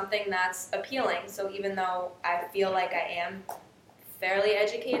just something that's appealing. So even though I feel like I am fairly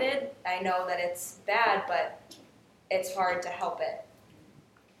educated, I know that it's bad, but it's hard to help it.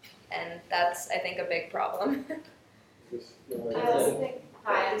 And that's, I think, a big problem. I also think,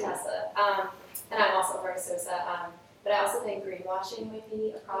 hi, I'm Tessa, and I'm also part of SOSA, but I also think greenwashing might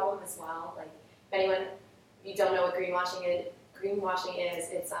be a problem as well. Like, if anyone, if you don't know what greenwashing is,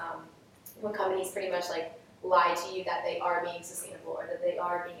 it's when companies pretty much like lie to you that they are being sustainable or that they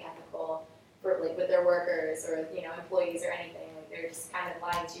are being ethical for like with their workers or employees or anything. Like they're just kind of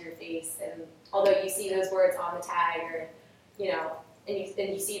lying to your face. And although you see those words on the tag or and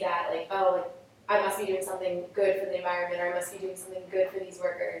you see that like, oh, like I must be doing something good for the environment or I must be doing something good for these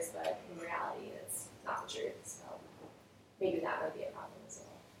workers, but in reality it's not the truth. So maybe that would be a problem as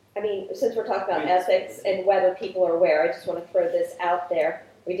well. I mean, since we're talking about ethics and whether people are aware, I just want to throw this out there.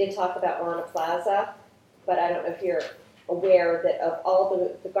 We did talk about Rana Plaza, but I don't know if you're aware that of all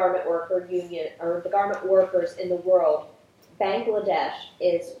the garment worker union or the garment workers in the world, Bangladesh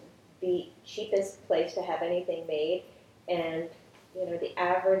is the cheapest place to have anything made, and the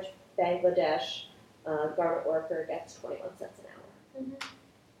average Bangladesh garment worker gets 21 cents an hour.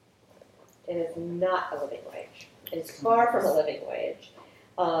 Mm-hmm. It is not a living wage. It's far from a living wage.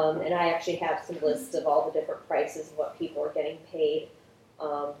 And I actually have some lists of all the different prices of what people are getting paid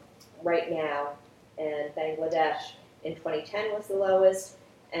right now. And Bangladesh in 2010 was the lowest,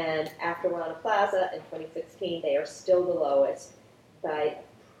 and after Rana Plaza in 2016, they are still the lowest by a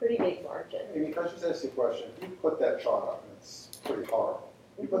pretty big margin. Amy, can I just ask you a question? If you put that chart up, and it's pretty horrible.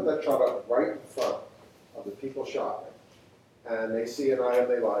 You put that chart up right in front of the people shopping, and they see an item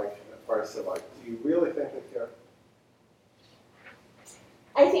they like and a price they like. Do you really think they care?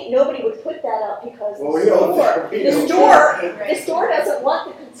 I think nobody would put that up because the store doesn't want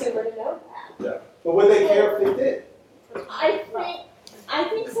the consumer to know that. Yeah, but would they care if they did? I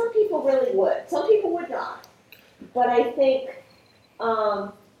think some people really would. Some people would not. But I think,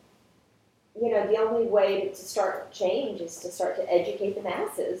 the only way to start change is to start to educate the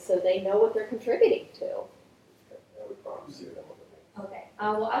masses so they know what they're contributing to. Okay.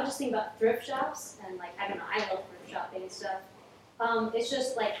 Well, I was just thinking about thrift shops, and I don't know, I love thrift shopping and stuff. It's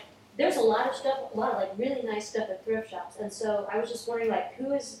just there's a lot of really nice stuff at thrift shops, and so I was just wondering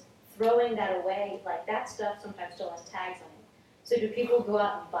who is throwing that away? That stuff sometimes still has tags on it. So do people go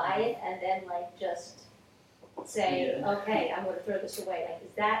out and buy it and then just say, okay, I'm going to throw this away?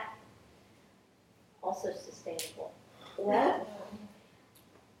 Is that also sustainable? Well,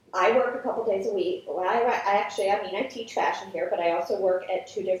 I work a couple days a week. Well, I teach fashion here, but I also work at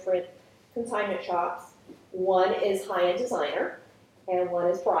two different consignment shops. One is high-end designer, and one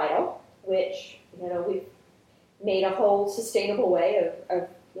is bridal, which, we've made a whole sustainable way of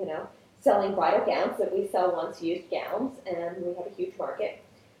selling bridal gowns that we sell once-used gowns, and we have a huge market.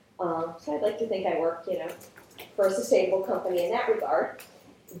 So I'd like to think I work, for a sustainable company in that regard.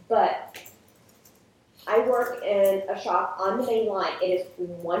 But I work in a shop on the main line. It is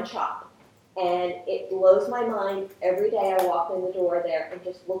one shop, and it blows my mind every day I walk in the door there and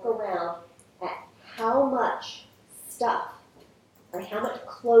just look around at how much stuff or how much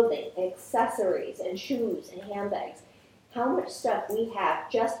clothing and accessories and shoes and handbags, how much stuff we have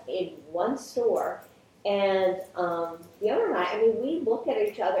just in one store. And the owner and I we look at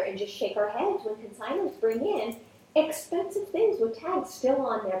each other and just shake our heads when consignors bring in expensive things with tags still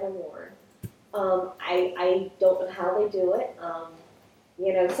on, never worn. I don't know how they do it.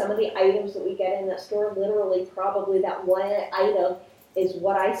 Some of the items that we get in that store, literally probably that one item is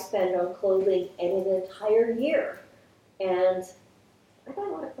what I spend on clothing in an entire year. And I buy a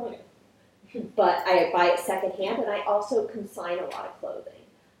lot of clothing. But I buy it secondhand, and I also consign a lot of clothing.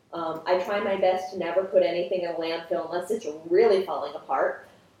 I try my best to never put anything in a landfill unless it's really falling apart.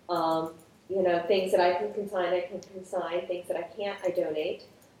 Things that I can consign. Things that I can't, I donate.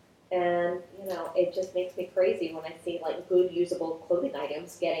 And, it just makes me crazy when I see, like, good, usable clothing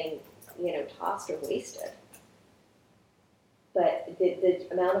items getting, tossed or wasted. But the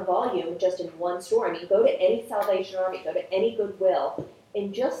amount of volume just in one store, I mean, go to any Salvation Army, go to any Goodwill,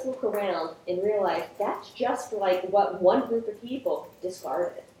 and just look around and realize that's just like what one group of people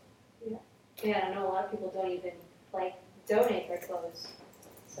discarded. Yeah, I know a lot of people don't even donate their clothes.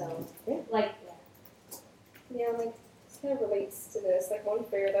 So Yeah, this kind of relates to this. Like one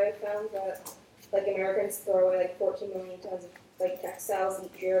fair that I found that Americans throw away 14 million tons of textiles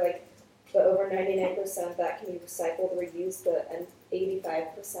each year, but over 99% of that can be recycled or reused, and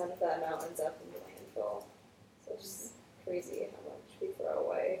 85% of that amount ends up in the landfill. So it's just crazy how much we throw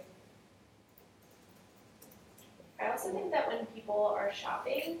away. I also think that when people are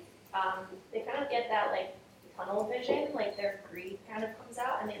shopping, they kind of get that tunnel vision, their greed kind of comes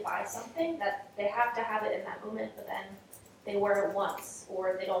out and they buy something that they have to have it in that moment, but then they wear it once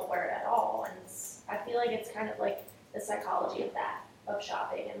or they don't wear it at all. And I feel like it's kind of like the psychology of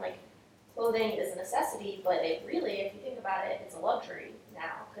shopping, and clothing is a necessity, but if you think about it, it's a luxury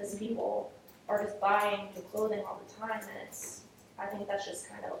now because people are just buying new clothing all the time, and I think that's just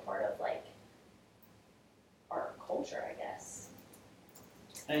kind of a part of our culture, I guess.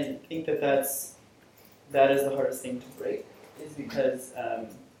 I think that is the hardest thing to break, is because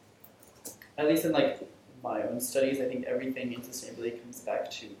at least in my own studies, I think everything in sustainability comes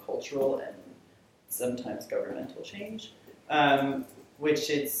back to cultural and sometimes governmental change, which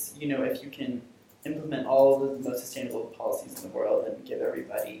is, if you can implement all the most sustainable policies in the world and give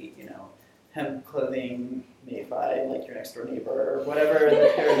everybody, hemp clothing made by your next door neighbor or whatever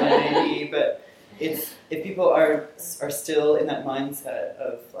the paradigm may be, but if people are still in that mindset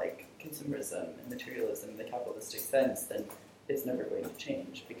of consumerism and materialism in the capitalistic sense, then it's never going to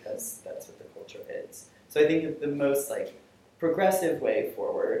change because that's what the culture is. So I think that the most progressive way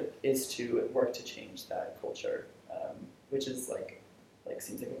forward is to work to change that culture, which is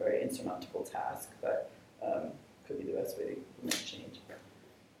seems like a very insurmountable task, but could be the best way to implement change.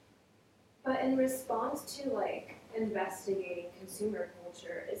 But in response to investigating consumer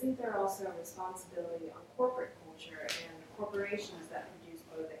culture, isn't there also a responsibility on corporate culture and corporations that produce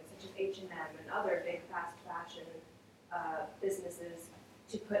clothing, such as H&M and other big fast fashion businesses,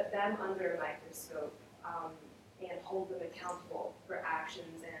 to put them under a microscope and hold them accountable for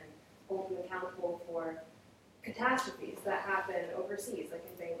actions and hold them accountable for catastrophes that happen overseas, like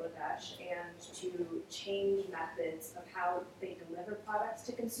in Bangladesh, and to change methods of how they deliver products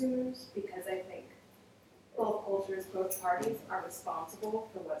to consumers, because I think both cultures, both parties are responsible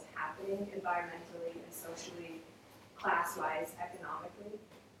for what's happening environmentally and socially, class-wise, economically.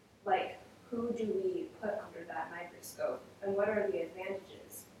 Who do we put under that microscope, and what are the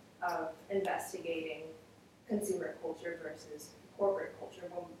advantages of investigating consumer culture versus corporate culture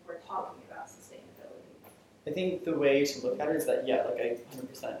when we're talking about sustainability? I think the way to look at it is that, I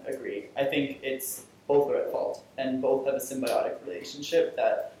 100% agree. I think it's both are at fault, and both have a symbiotic relationship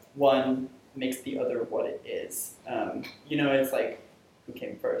that one makes the other what it is. It's who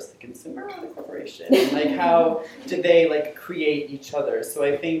came first, the consumer or the corporation? And how did they create each other? So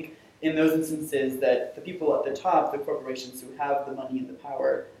I think in those instances that the people at the top, the corporations who have the money and the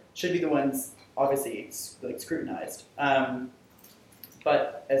power, should be the ones obviously scrutinized,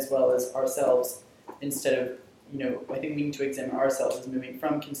 but as well as ourselves. Instead of, I think we need to examine ourselves as moving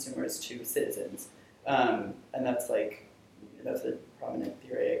from consumers to citizens, and that's that's a prominent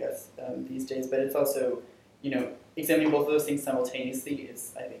theory, I guess, these days. But it's also, examining both of those things simultaneously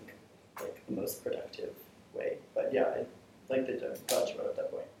is, I think, the most productive way. But yeah, I like that glad you brought up that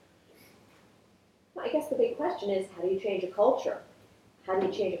point. Well, I guess the big question is, how do you change a culture? How do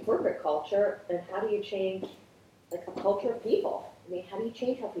you change a corporate culture, and how do you change a culture of people? I mean, how do you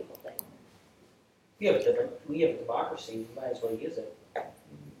change how people think? We have a democracy. We might as well use it.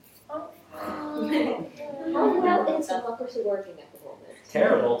 How well is democracy working at the moment?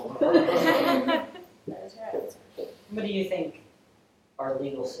 Terrible. That is right. What do you think our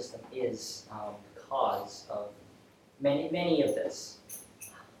legal system is the cause of many of this?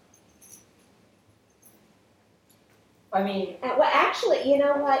 I mean, Well, actually, you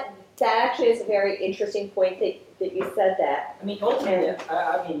know what? That actually is a very interesting point that you said that. I mean, ultimately,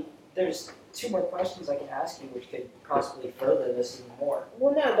 I mean, there's two more questions I can ask you, which could possibly further this even more.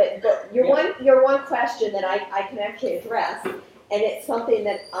 Well, no, but your one question that I can actually address, and it's something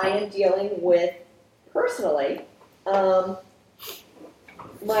that I am dealing with personally.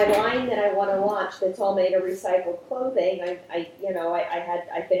 my line that I want to launch that's all made of recycled clothing,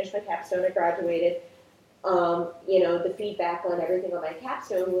 I finished my capstone, I graduated. The feedback on everything on my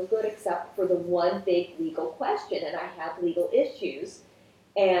capstone was good except for the one big legal question, and I have legal issues.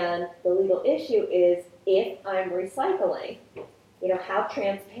 And the legal issue is if I'm recycling, how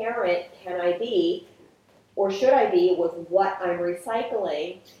transparent can I be, or should I be, with what I'm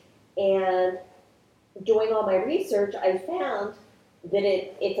recycling? And doing all my research, I found that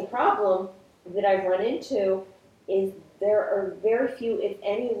it's a problem that I've run into is there are very few, if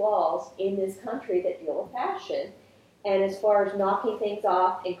any, laws in this country that deal with fashion. And as far as knocking things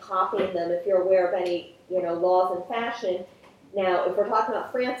off and copying them, if you're aware of any, laws in fashion, now if we're talking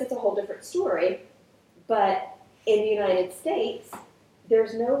about France, it's a whole different story. But in the United States,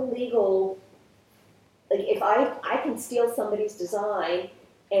 there's no legal, like if I can steal somebody's design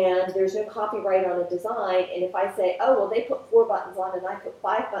and there's no copyright on a design, and if I say, oh, well, they put 4 buttons on and I put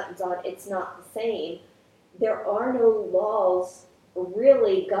 5 buttons on, it's not the same. There are no laws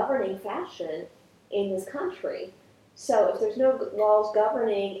really governing fashion in this country. So if there's no laws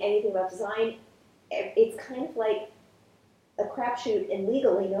governing anything about design, it's kind of like a crapshoot, and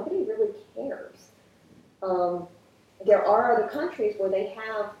legally nobody really cares. There are other countries where they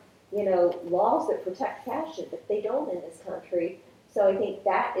have, laws that protect fashion, but they don't in this country. So I think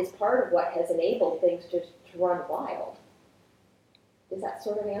that is part of what has enabled things to run wild. Does that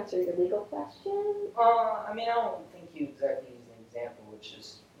sort of answer your legal question? I don't think you exactly used an example which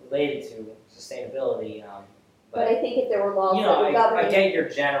is related to sustainability. But I think if there were laws that were I get your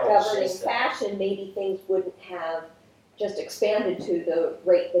general governing system. fashion, maybe things wouldn't have just expanded to the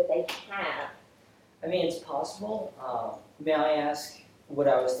rate that they have. It's possible. May I ask what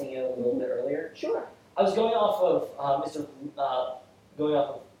I was thinking of a little bit earlier? Sure. I was going off of going off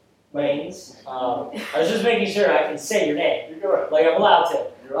of Wayne's. I was just making sure I can say your name. You're good. Like I'm allowed to.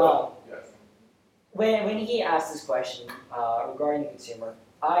 You're right. Yes. When he asked this question regarding the consumer,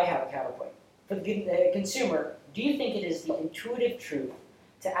 I have a counterpoint. For the consumer, do you think it is the intuitive truth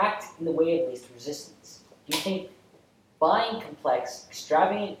to act in the way of least resistance? Do you think buying complex,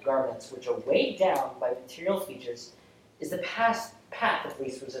 extravagant garments which are weighed down by material features is the path of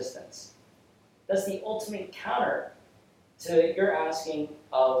least resistance? That's the ultimate counter to your asking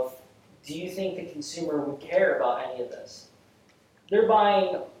of, do you think the consumer would care about any of this? They're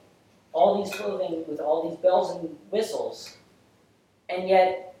buying all these clothing with all these bells and whistles, and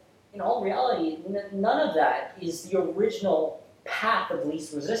yet, in all reality, none of that is the original path of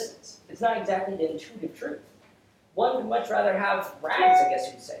least resistance. It's not exactly the intuitive truth. One would much rather have rags, I guess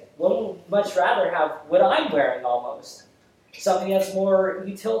you'd say. One would much rather have what I'm wearing almost. Something that's more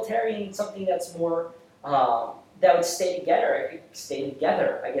utilitarian, something that's more, that would stay together,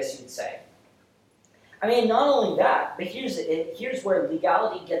 I guess you'd say. Not only that, but here's where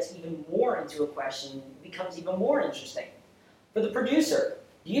legality gets even more into a question, becomes even more interesting. For the producer,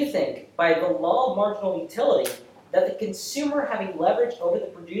 do you think, by the law of marginal utility, that the consumer having leverage over the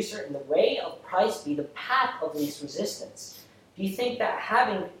producer in the way of price be the path of least resistance? Do you think that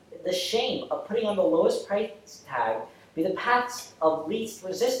having the shame of putting on the lowest price tag be the paths of least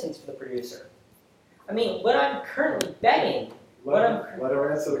resistance for the producer? What I'm currently betting... Let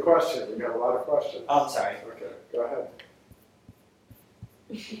her answer the question. We've got a lot of questions. I'm sorry. Okay, go ahead.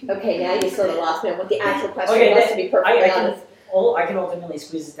 Okay, now you sort of lost me on what the actual question Okay, was, to be perfectly honest. I can ultimately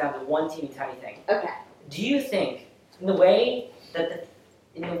squeeze it down to one teeny tiny thing. Okay. Do you think, in the way that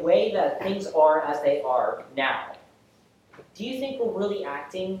things are as they are now, do you think we're really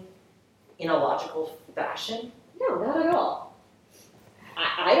acting in a logical fashion? No, not at all.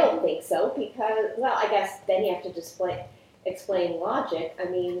 I don't think so, because, well, I guess then you have to explain logic.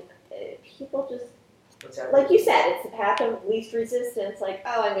 People just, like you said, it's the path of least resistance. Like,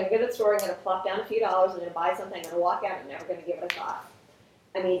 oh, I'm going to go to the store, I'm going to plop down a few dollars, I'm going to buy something, I'm going to walk out, I'm never going to give it a thought.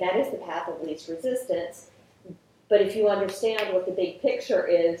 That is the path of least resistance. But if you understand what the big picture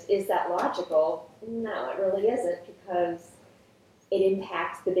is that logical? No, it really isn't, because it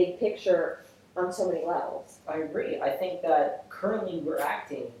impacts the big picture on so many levels. I agree. I think that currently we're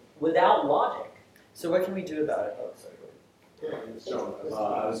acting without logic. So what can we do about it? Oh, sorry. Yeah,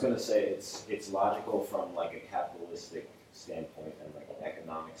 I was going to say it's logical from like a capitalistic standpoint and like an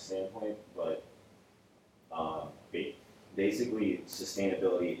economic standpoint, but basically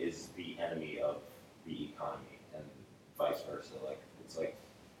sustainability is the enemy of the economy and vice versa. Like it's like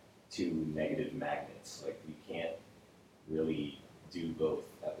two negative magnets. Like you can't really do both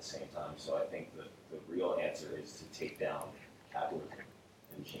at the same time. So I think the real answer is to take down capitalism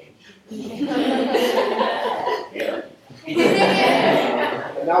and change. Yeah.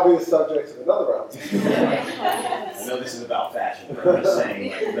 And now be the subject of another round. And know this is about fashion, but I'm just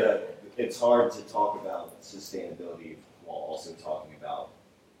saying, like, it's hard to talk about sustainability while also talking about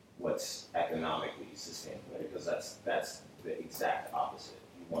what's economically sustainable, because that's the exact opposite.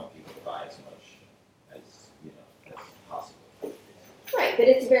 You want people to buy as much as as possible. Right, but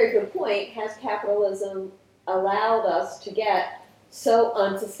it's a very good point. Has capitalism allowed us to get so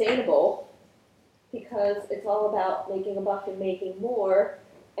unsustainable because it's all about making a buck and making more,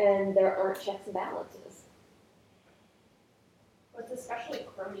 and there aren't checks and balances? Well, it's especially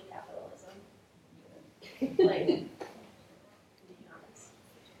crony capitalism. Like, to be honest.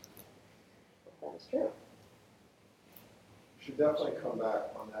 That is true. Should definitely come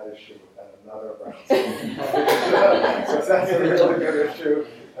back on that issue at another round. So that's a really good issue,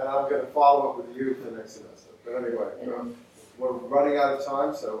 and I'm going to follow up with you for the next semester. But anyway, we're running out of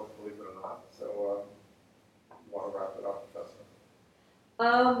time, so believe it or not. So you want to wrap it up, Professor?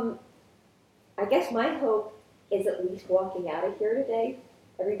 I guess my hope is at least walking out of here today,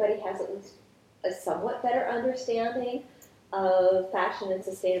 everybody has at least a somewhat better understanding of fashion and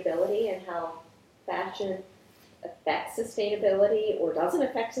sustainability and how fashion affects sustainability or doesn't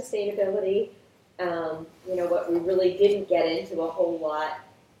affect sustainability. What we really didn't get into a whole lot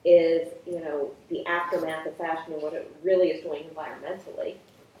is, the aftermath of fashion and what it really is doing environmentally.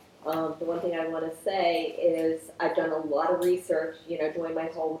 The one thing I want to say is I've done a lot of research, doing my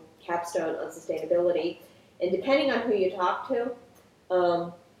whole capstone on sustainability, and depending on who you talk to,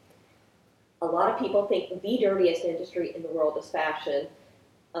 a lot of people think the dirtiest industry in the world is fashion.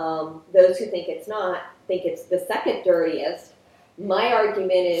 Those who think it's not think it's the second dirtiest. My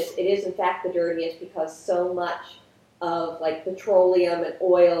argument is it is in fact the dirtiest because so much of petroleum and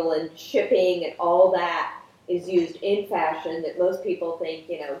oil and shipping and all that is used in fashion that most people think,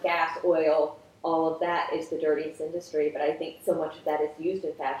 gas, oil, all of that is the dirtiest industry. But I think so much of that is used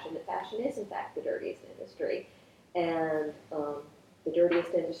in fashion that fashion is in fact the dirtiest industry. And the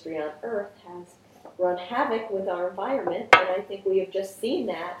dirtiest industry on earth has run havoc with our environment, and I think we have just seen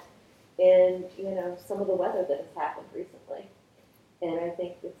that in some of the weather that has happened recently. And I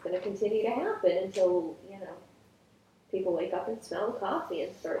think it's going to continue to happen until people wake up and smell the coffee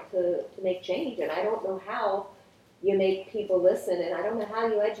and start to make change. And I don't know how you make people listen, and I don't know how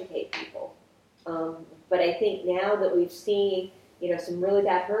you educate people. But I think now that we've seen some really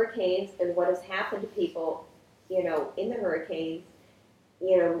bad hurricanes and what has happened to people in the hurricanes,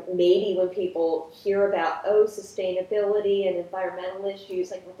 maybe when people hear about, sustainability and environmental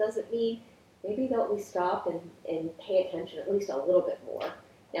issues, what does it mean? Maybe they'll at least stop and pay attention at least a little bit more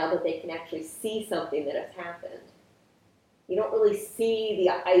now that they can actually see something that has happened. You don't really see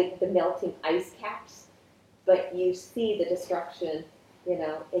the melting ice caps, but you see the destruction, in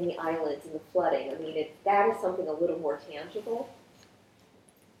the islands and the flooding. I mean, that is something a little more tangible.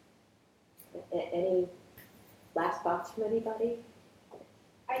 Any last thoughts from anybody?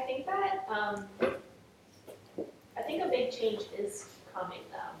 I think that a big change is coming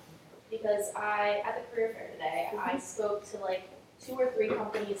though, because at the career fair today, I spoke to 2 or 3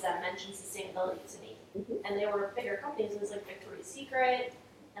 companies that mentioned sustainability to me, and they were bigger companies. It was Victoria's Secret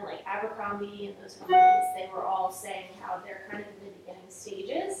and Abercrombie and those companies. They were all saying how they're kind of in the beginning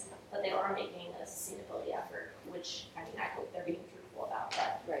stages, but they are making a sustainability effort, which I hope they're being truthful about.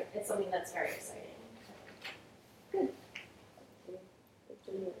 But Right. It's something that's very exciting. Good.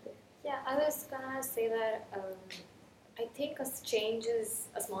 Yeah, I was gonna say that I think a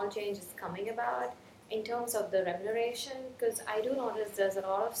small change is coming about in terms of the remuneration, because I do notice there's a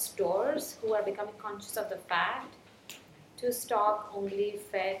lot of stores who are becoming conscious of the fact to stock only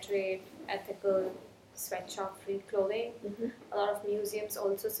fair trade, ethical, sweatshop-free clothing. A lot of museums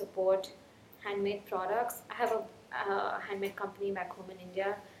also support handmade products. I have a handmade company back home in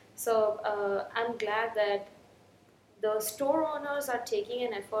India, so I'm glad that the store owners are taking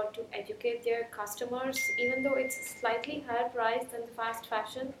an effort to educate their customers, even though it's slightly higher priced than the fast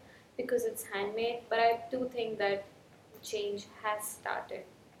fashion because it's handmade. But I do think that change has started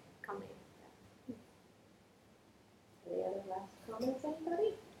coming. Any other last comments,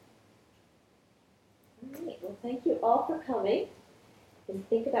 anybody? All right, well, thank you all for coming. And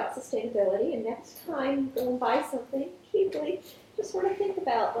think about sustainability, and next time go and buy something, just sort of think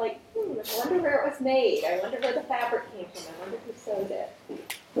about, I wonder where it was made. I wonder where the fabric came from. I wonder who sewed it.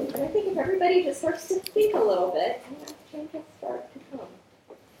 And I think if everybody just starts to think a little bit, change will start to come.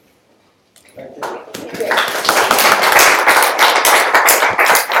 Thank you.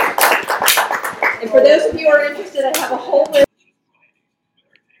 And for those of you who are interested, I have a whole list